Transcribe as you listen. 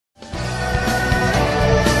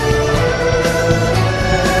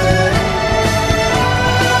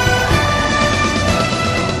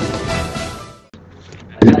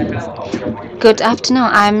Good afternoon.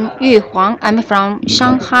 I'm Huang. I'm from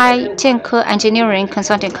Shanghai Jianke Engineering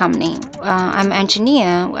Consulting Company. I'm an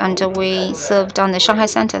engineer, and we served on the Shanghai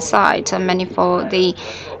Center site, mainly for the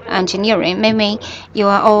engineering. Maybe you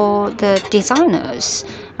are all the designers,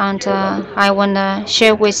 and I want to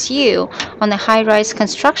share with you on the high-rise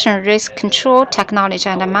construction risk control technology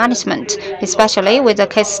and management, especially with the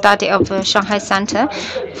case study of Shanghai Center.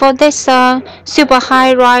 For this super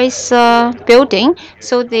high-rise building,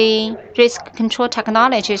 so the risk control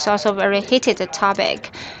technology is also a very heated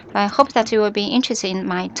topic. I hope that you will be interested in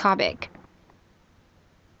my topic.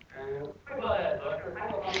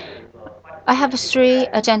 I have three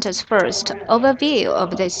agendas. First, overview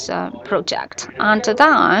of this project, and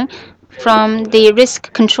then from the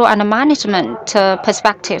risk control and management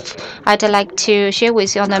perspective, I'd like to share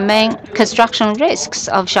with you on the main construction risks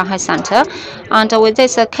of Shanghai Center. And with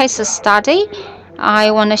this case study,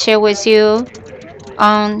 I want to share with you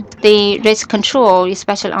on the risk control,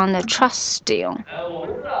 especially on the truss steel.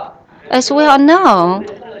 As we all know,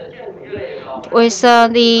 with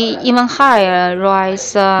the even higher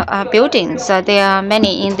rise buildings, there are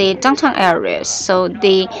many in the downtown areas. So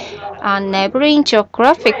the neighboring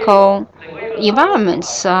geographical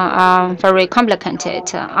environments are very complicated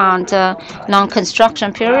and long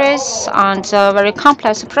construction periods and very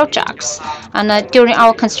complex projects. And during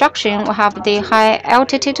our construction, we have the high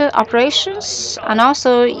altitude operations and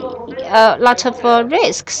also a lot of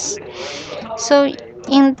risks. So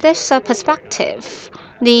in this perspective,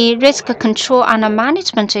 the risk control and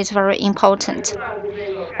management is very important.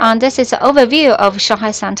 And this is an overview of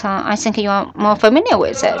Shanghai Center. I think you are more familiar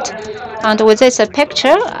with it. And with this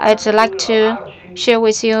picture, I'd like to share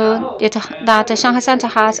with you that Shanghai Center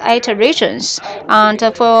has 8 regions, and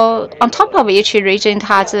for on top of each region, it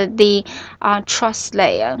has the truss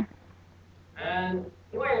layer.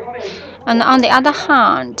 And on the other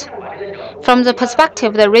hand, from the perspective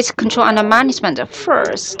of the risk control and management,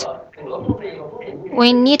 first,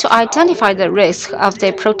 we need to identify the risk of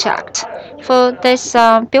the project. For this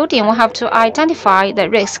building, we have to identify the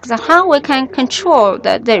risks and how we can control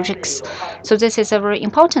the risks. So this is a very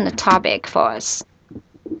important topic for us.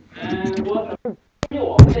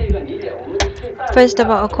 First of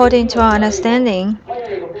all, according to our understanding,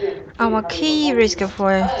 our key risk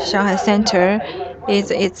for Shanghai Center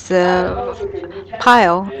is its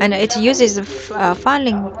pile, and it uses a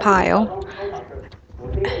filing pile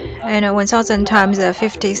and 1,000 times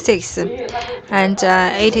 56 and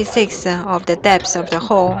 86 of the depth of the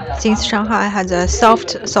hole. Since Shanghai has a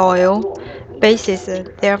soft soil basis,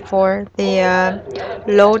 therefore the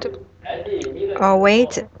load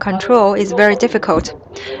weight control is very difficult,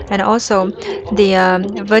 and also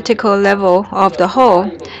the vertical level of the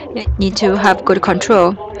hole need to have good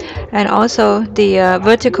control, and also the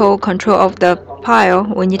vertical control of the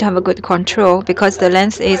pile we need to have a good control because the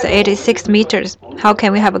length is 86 meters. How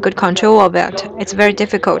can we have a good control of it? It's very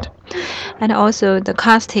difficult, and also the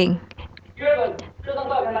casting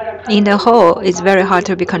in the hole is very hard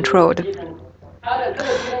to be controlled.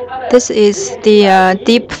 This is the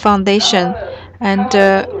deep foundation and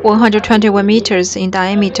 121 meters in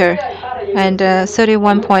diameter and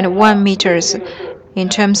 31.1 meters in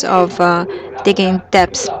terms of digging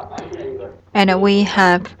depth. And we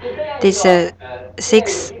have this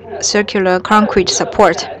 6 circular concrete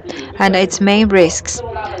support, and its main risks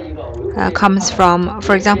comes from,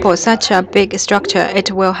 for example, such a big structure,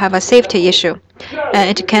 it will have a safety issue.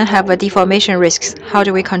 It can have a deformation risks. How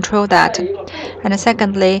do we control that? And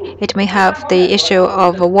secondly, it may have the issue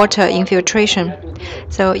of water infiltration.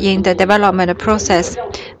 So in the development process,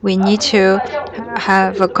 we need to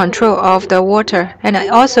have a control of the water. And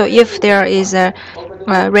also, if there is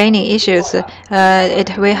raining issues,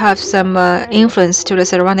 it will have some influence to the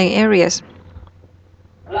surrounding areas.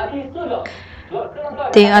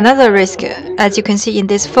 Another risk, as you can see in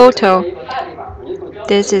this photo,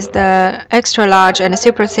 this is the extra large and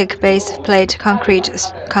super thick base plate concrete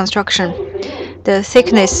construction. The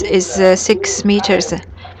thickness is 6 meters,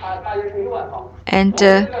 and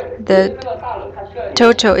the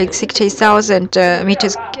total is 60,000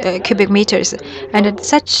 cubic meters. And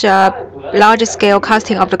such a large scale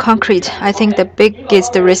casting of the concrete, I think the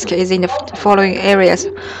biggest risk is in the following areas.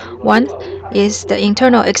 One is the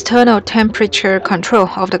internal-external temperature control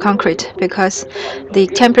of the concrete, because the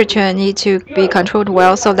temperature needs to be controlled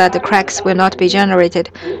well so that the cracks will not be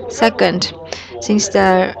generated. Second, since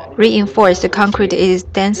the reinforced concrete is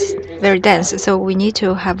dense, very dense, so we need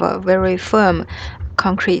to have a very firm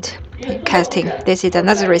concrete casting. This is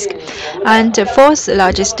another risk. And the fourth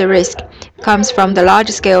largest risk comes from the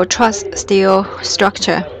large-scale truss steel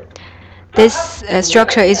structure. This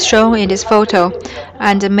structure is shown in this photo,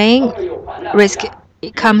 and the main risk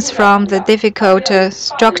comes from the difficult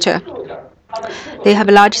structure. They have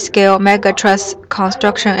large-scale mega truss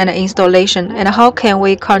construction and installation. And how can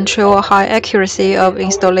we control high accuracy of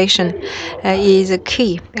installation is a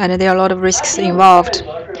key, and there are a lot of risks involved.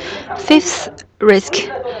 Fifth risk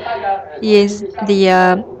is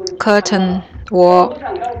the curtain wall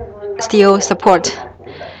steel support.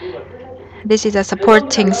 This is a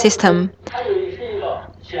supporting system,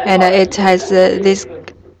 and it has this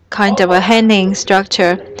kind of a hanging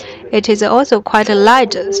structure. It is also quite a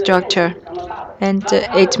light structure, and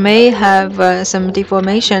it may have some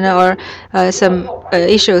deformation or some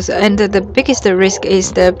issues. And the biggest risk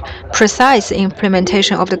is the precise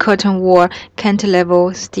implementation of the curtain wall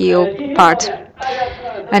cantilever steel part.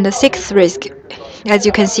 And the sixth risk, as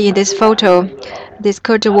you can see in this photo, this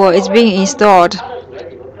curtain wall is being installed,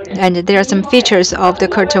 and there are some features of the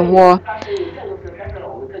curtain wall.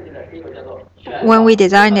 When we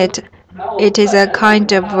design it, it is a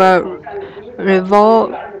kind of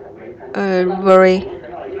very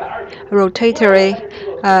rotatory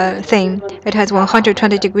thing. It has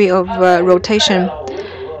 120 degree of rotation.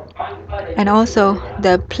 And also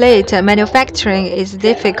the plate manufacturing is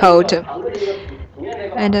difficult.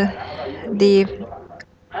 And the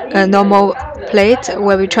normal plate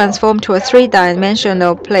will be transformed to a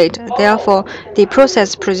three-dimensional plate. Therefore, the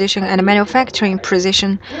process precision and manufacturing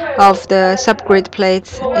precision of the subgrade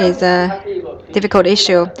plates is a difficult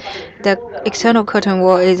issue. The external curtain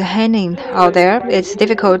wall is hanging out there. It's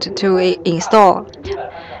difficult to install.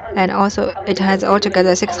 And also, it has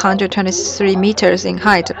altogether 623 meters in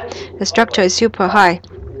height. The structure is super high.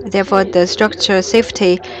 Therefore, the structure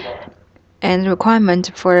safety and requirement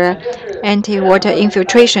for anti-water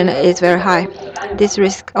infiltration is very high. This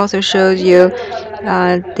risk also shows you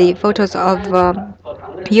the photos of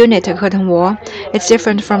unit curtain wall. It's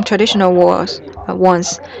different from traditional ones.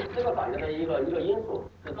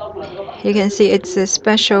 You can see it's a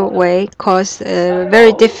special way cause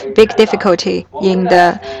very big difficulty in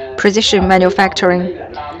the precision manufacturing.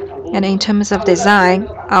 And in terms of design,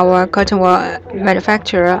 our curtain wall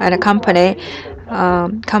manufacturer and company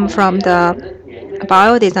come from the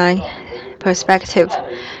bio-design perspective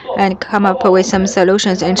and come up with some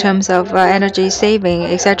solutions in terms of energy saving,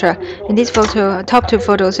 etc. In this photo, top two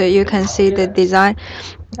photos, you can see the design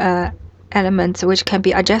elements which can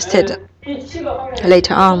be adjusted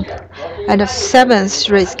later on. And the seventh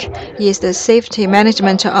risk is the safety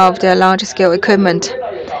management of the large-scale equipment.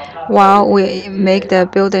 While we make the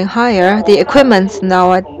building higher, the equipment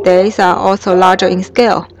nowadays are also larger in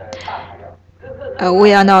scale.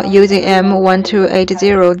 We are now using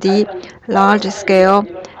M1280D large-scale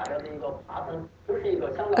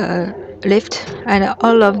lift, and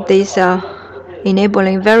all of these are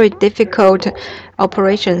enabling very difficult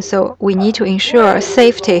operations. So we need to ensure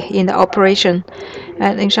safety in the operation.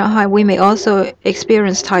 And in Shanghai, we may also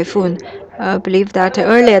experience typhoon. I believe that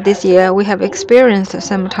earlier this year we have experienced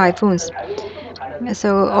some typhoons.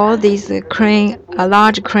 So all these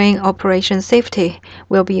large crane operation safety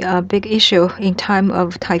will be a big issue in time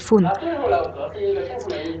of typhoon.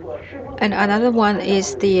 And another one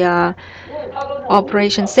is the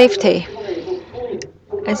operation safety.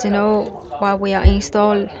 As you know, while we are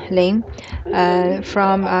installing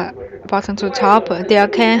from bottom to top, there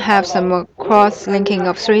can have some cross-linking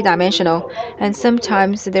of three-dimensional, and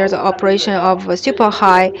sometimes there's an operation of a super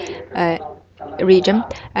high region,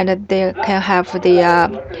 and they can have the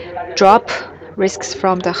drop risks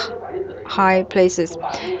from the high places,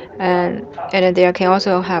 and there can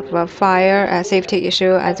also have a fire safety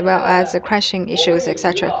issue as well as crashing issues,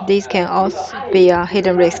 etc. These can also be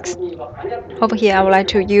hidden risks. Over here, I would like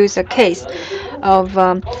to use a case of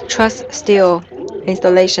truss steel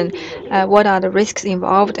installation. What are the risks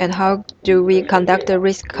involved, and how do we conduct the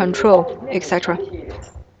risk control, etc.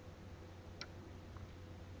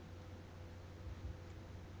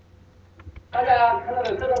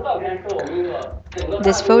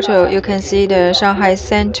 This photo, you can see the Shanghai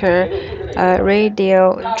Center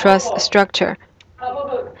radial truss structure.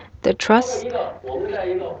 The truss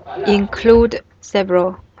include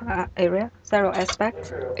several several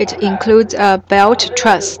aspects. It includes a belt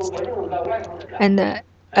truss and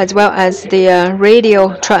as well as the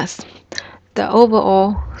radial truss. The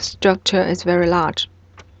overall structure is very large.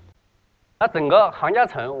 那整个行架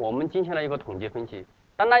层我们进行了一个统计分析。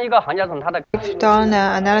 We've done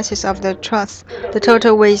an analysis of the truss. The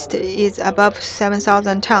total waste is above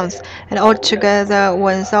 7,000 tons, and altogether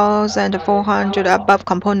 1,400 above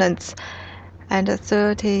components, and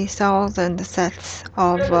 30,000 sets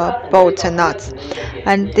of bolts and nuts.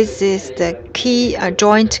 And this is the key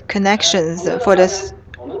joint connections for this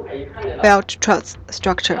belt truss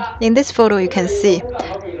structure. In this photo, you can see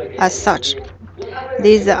as such.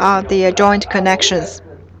 These are the joint connections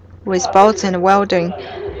with bolts and welding.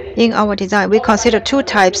 In our design, we consider two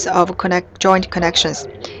types of joint connections.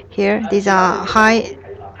 Here, these are high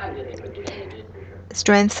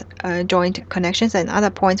strength joint connections, and other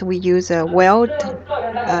points we use a weld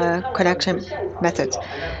connection methods.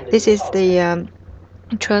 This is the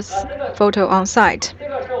truss photo on site.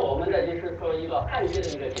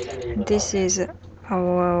 This is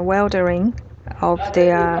our welding of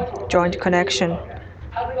the joint connection.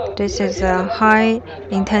 This is a high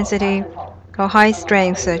intensity or high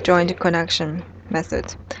strength joint connection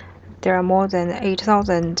method. There are more than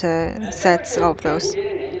 8,000 sets of those.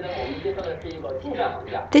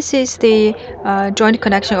 This is the joint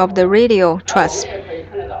connection of the radial truss.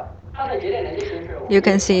 You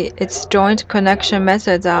can see its joint connection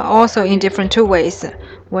methods are also in different two ways.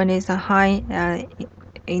 One is a high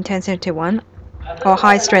intensity one or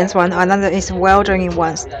high strength one, another is welding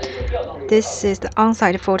ones. This is the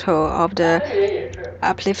on-site photo of the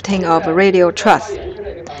uplifting of a radial truss.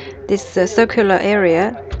 This circular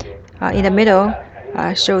area in the middle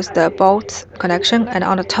shows the bolt connection, and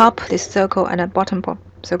on the top this circle and the bottom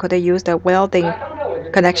circle they use the welding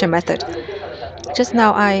connection method. Just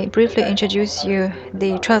now I briefly introduced you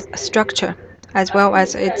the truss structure as well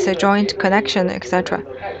as its joint connection, etc.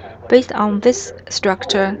 Based on this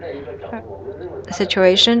structure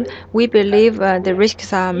situation, we believe the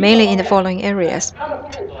risks are mainly in the following areas.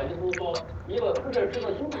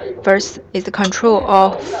 First is the control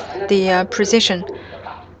of the precision.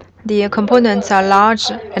 The components are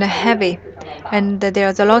large and heavy, and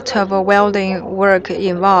there's a lot of welding work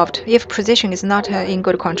involved. If precision is not in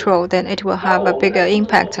good control, then it will have a bigger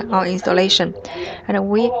impact on installation. And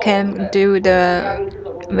we can do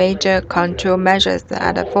the major control measures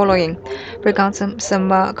are the following. We got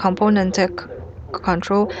some component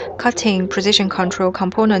control, cutting precision control,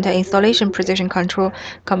 component installation precision control,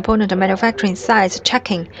 component manufacturing size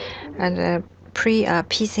checking, and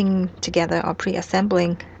pre-piecing together or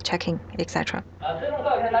pre-assembling checking, etc.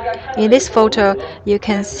 In this photo, you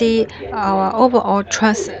can see our overall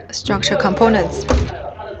truss structure components.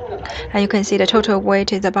 And you can see the total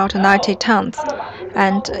weight is about 90 tons.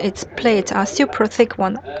 And its plates are super thick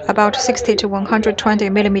one, about 60 to 120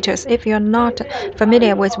 millimeters. If you're not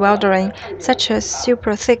familiar with welding, such a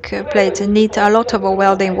super thick plate needs a lot of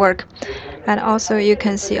welding work. And also you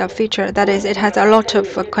can see a feature that is it has a lot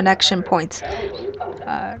of connection points.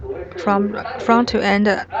 From front to end,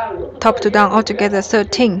 top to down, altogether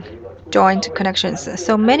 13 joint connections.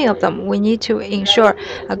 So many of them, we need to ensure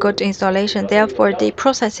a good installation. Therefore, the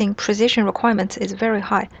processing precision requirements is very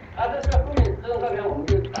high.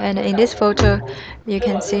 And in this photo, you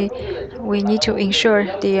can see we need to ensure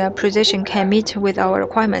the precision can meet with our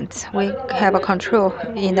requirements. We have a control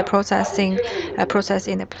in the process in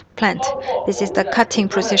the plant. This is the cutting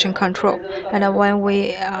precision control. And when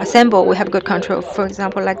we assemble, we have good control. For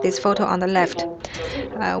example, like this photo on the left.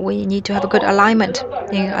 We need to have a good alignment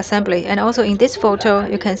in assembly. And also in this photo,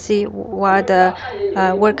 you can see while the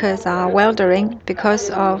workers are welding, because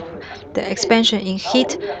of the expansion in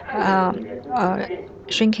heat,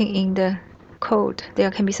 shrinking in the cold,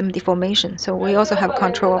 there can be some deformation. So we also have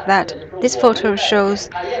control of that. This photo shows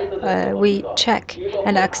we check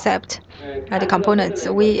and accept the components.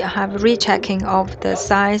 We have rechecking of the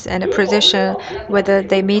size and the precision, whether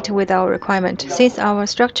they meet with our requirement. Since our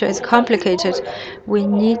structure is complicated, we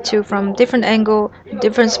need to, from different angle,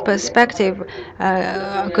 different perspective,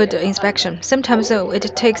 good inspection. Sometimes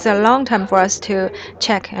it takes a long time for us to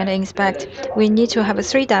check and inspect. We need to have a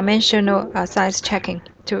three-dimensional size checking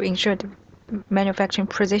to ensure the manufacturing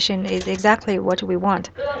precision is exactly what we want.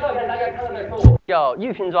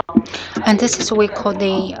 And this is what we call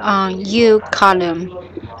the U column,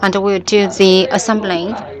 and we'll do the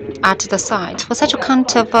assembling at the site. For such a kind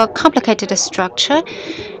of complicated structure,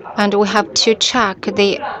 and we have to check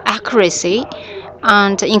the accuracy,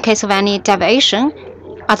 and in case of any deviation,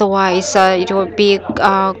 otherwise it will be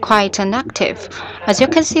quite negative. As you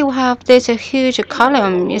can see, we have this huge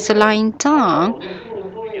column. It's lying down,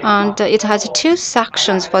 and it has two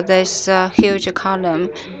sections for this huge column.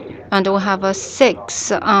 And we have 6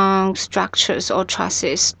 structures or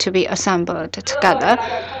trusses to be assembled together.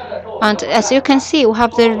 And as you can see, we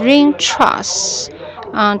have the ring truss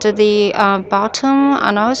and the bottom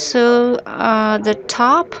and also the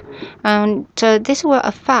top. And this will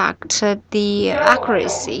affect the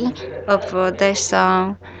accuracy of this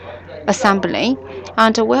assembly.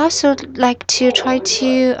 And we also like to try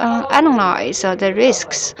to analyze the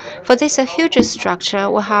risks. For this huge structure,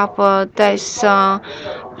 we have this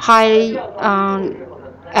high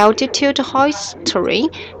altitude hoistry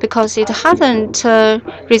because it hasn't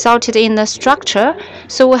resulted in the structure.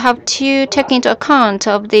 So we have to take into account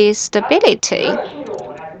of the stability.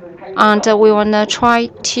 And we want to try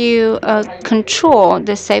to control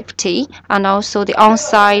the safety and also the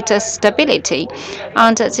on-site stability.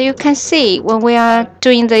 And as you can see, when we are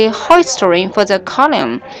doing the hoisting for the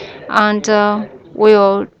column, and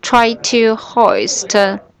we'll try to hoist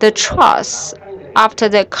the truss after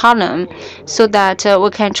the column so that we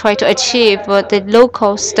can try to achieve the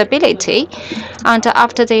local stability. And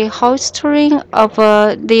after the hoisting of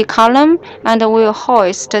the column, and we'll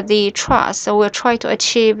hoist the truss, so we'll try to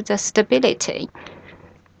achieve the stability.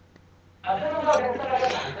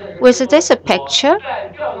 With this picture,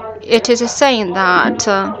 it is saying that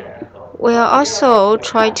we'll also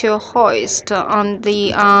try to hoist on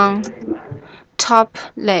the top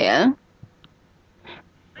layer.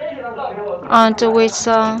 And with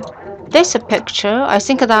this picture, I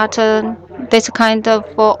think that this kind of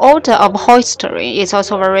order of hoistry is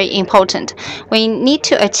also very important. We need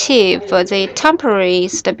to achieve the temporary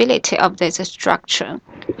stability of this structure.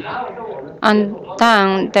 And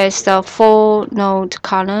then there's the 4-node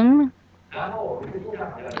column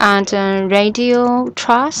and radial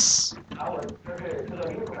truss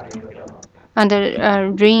and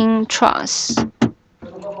a ring truss.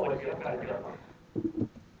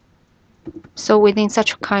 So within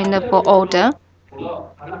such kind of order,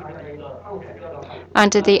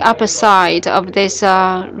 and the upper side of this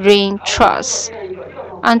ring truss.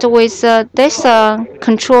 And with this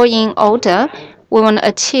control in order, we want to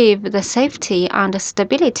achieve the safety and the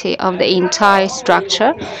stability of the entire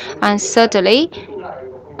structure. And thirdly,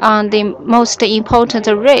 the most important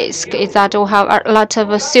risk is that we have a lot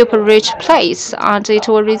of super rich plates, and it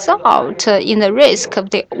will result in the risk of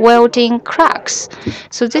the welding cracks.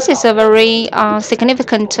 So this is a very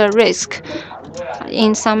significant risk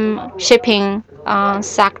in some shipping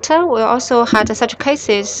sector. We also had such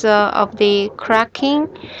cases of the cracking.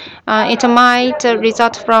 It might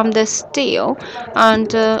result from the steel,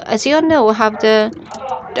 and as you know, we have the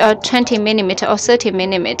 20 millimeter or 30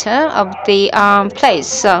 millimeter of the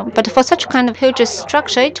plates. But for such kind of huge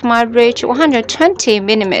structure, it might reach 120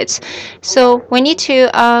 millimeters. So we need to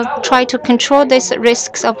try to control these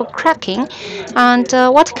risks of cracking. And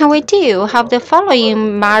what can we do? Have the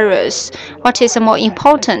following measures. What is more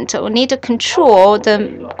important? We need to control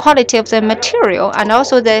the quality of the material and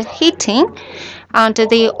also the heating and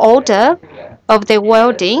the order of the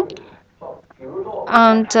welding.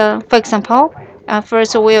 And for example,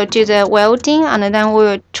 first we'll do the welding, and then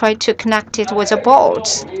we'll try to connect it with the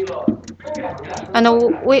bolts. And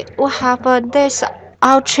we will have this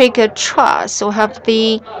outrigger truss. We have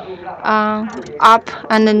the up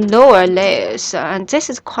and the lower layers, and this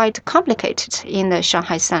is quite complicated in the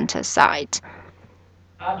Shanghai Center side.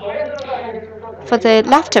 For the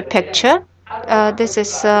left picture, this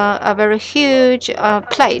is a very huge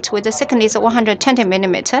plate with the thickness of 120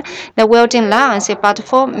 millimeter. The welding length is about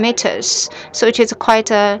 4 meters, so it is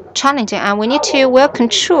quite challenging, and we need to well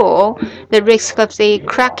control the risk of the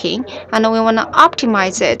cracking, and we want to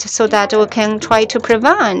optimize it so that we can try to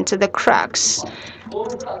prevent the cracks.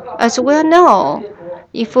 As we know,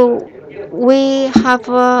 if we have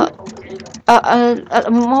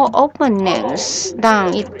more openness,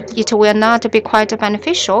 then it will not be quite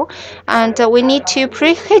beneficial, and we need to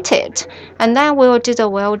preheat it, and then we will do the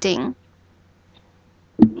welding.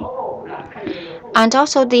 And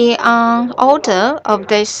also the order of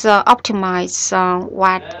this optimized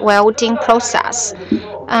welding process.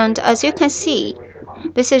 And as you can see,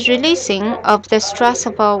 this is releasing of the stress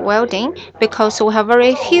of welding because we have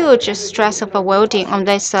very huge stress of welding on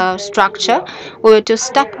this structure. We will do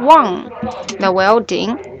step 1, the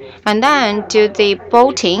welding, and then do the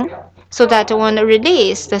bolting so that we will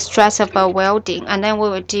release the stress of welding, and then we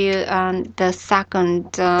will do the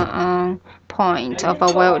second point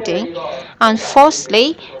of welding. And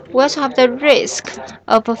fourthly, we also have the risk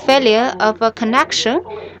of a failure of a connection,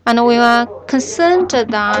 and we are concerned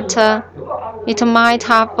that it might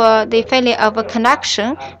have the failure of a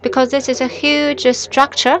connection because this is a huge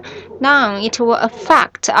structure. Now it will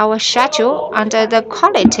affect our schedule and the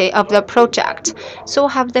quality of the project. So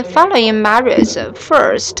we have the following measures.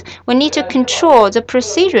 First, we need to control the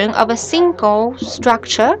precision of a single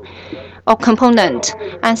structure or component.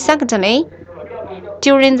 And secondly,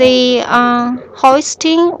 during the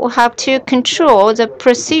hoisting, we have to control the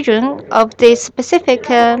precision of the specific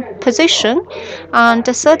position. And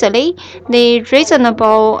thirdly, the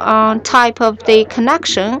reasonable type of the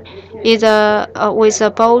connection either with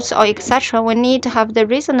bolts or etc., we need to have the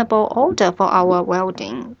reasonable order for our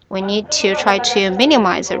welding. We need to try to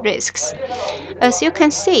minimize the risks. As you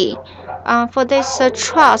can see, for this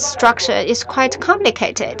truss structure is quite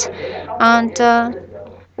complicated, and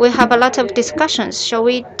we have a lot of discussions. Shall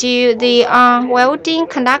we do the welding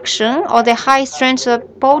connection or the high strength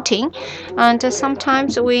bolting? And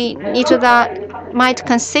sometimes we need to that might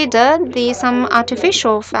consider the some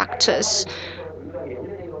artificial factors.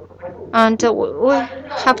 And we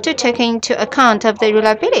have to take into account of the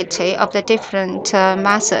reliability of the different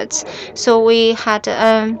methods. So we had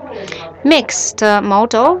a mixed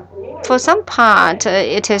model. For some part,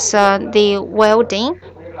 it is the welding,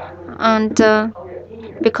 and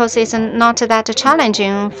because it's not that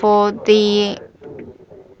challenging for the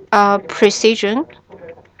precision.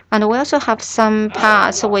 And we also have some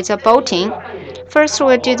parts with the bolting. First,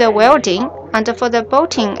 we'll do the welding, and for the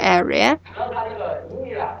bolting area,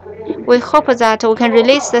 we hope that we can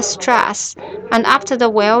release the stress. And after the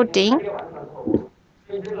welding,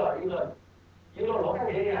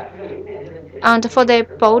 and for the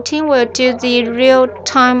bolting, we'll do the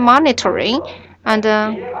real-time monitoring, and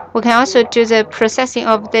we can also do the processing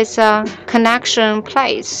of this connection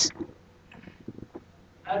plates.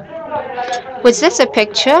 With this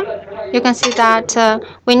picture, you can see that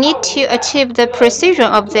we need to achieve the precision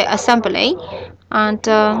of the assembly, and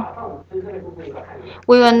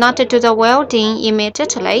we will not do the welding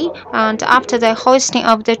immediately, and after the hoisting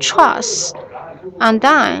of the truss, and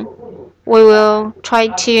then we will try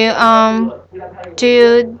to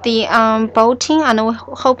do the bolting, and we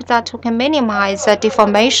hope that we can minimize the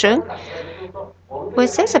deformation.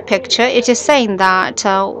 With this picture, it is saying that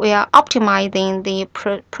we are optimizing the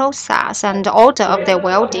process and order of the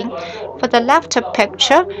welding. For the left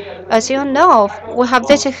picture, as you know, we have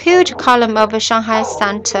this huge column of Shanghai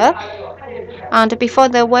Center. And before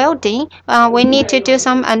the welding, we need to do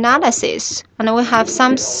some analysis, and we have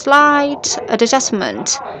some slight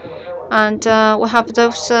adjustment. And we have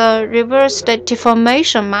those reverse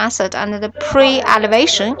deformation method and the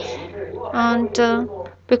pre-elevation. And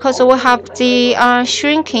because we have the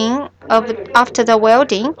shrinking of after the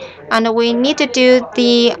welding, and we need to do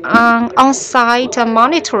the on-site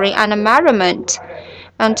monitoring and measurement.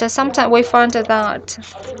 And sometimes we find that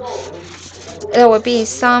there will be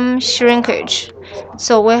some shrinkage.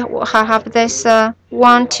 So we have this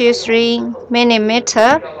 1, 2, 3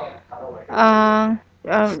 millimeter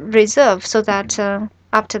reserve, so that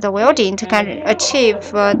after the welding it can achieve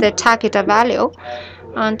the target value.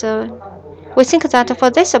 And we think that for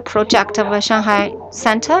this project of Shanghai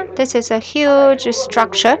Center, this is a huge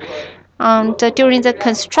structure. And during the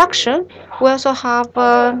construction, we also have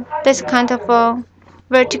this kind of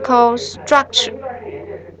vertical structure.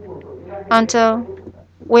 And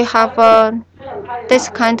we have this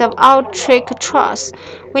kind of outrick truss.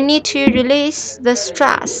 We need to release the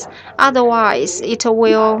stress, otherwise it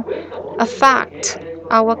will affect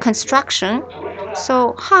our construction.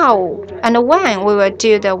 So how and when we will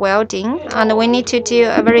do the welding, and we need to do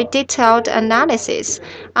a very detailed analysis.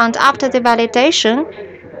 And after the validation,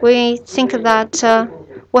 we think that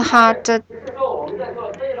we had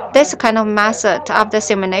this kind of method of the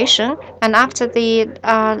simulation. And after the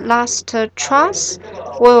last truss,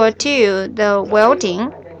 we will do the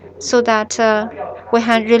welding, so that we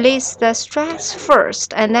can release the stress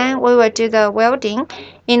first, and then we will do the welding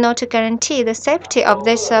in order to guarantee the safety of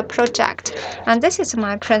this project. And this is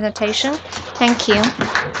my presentation. Thank you.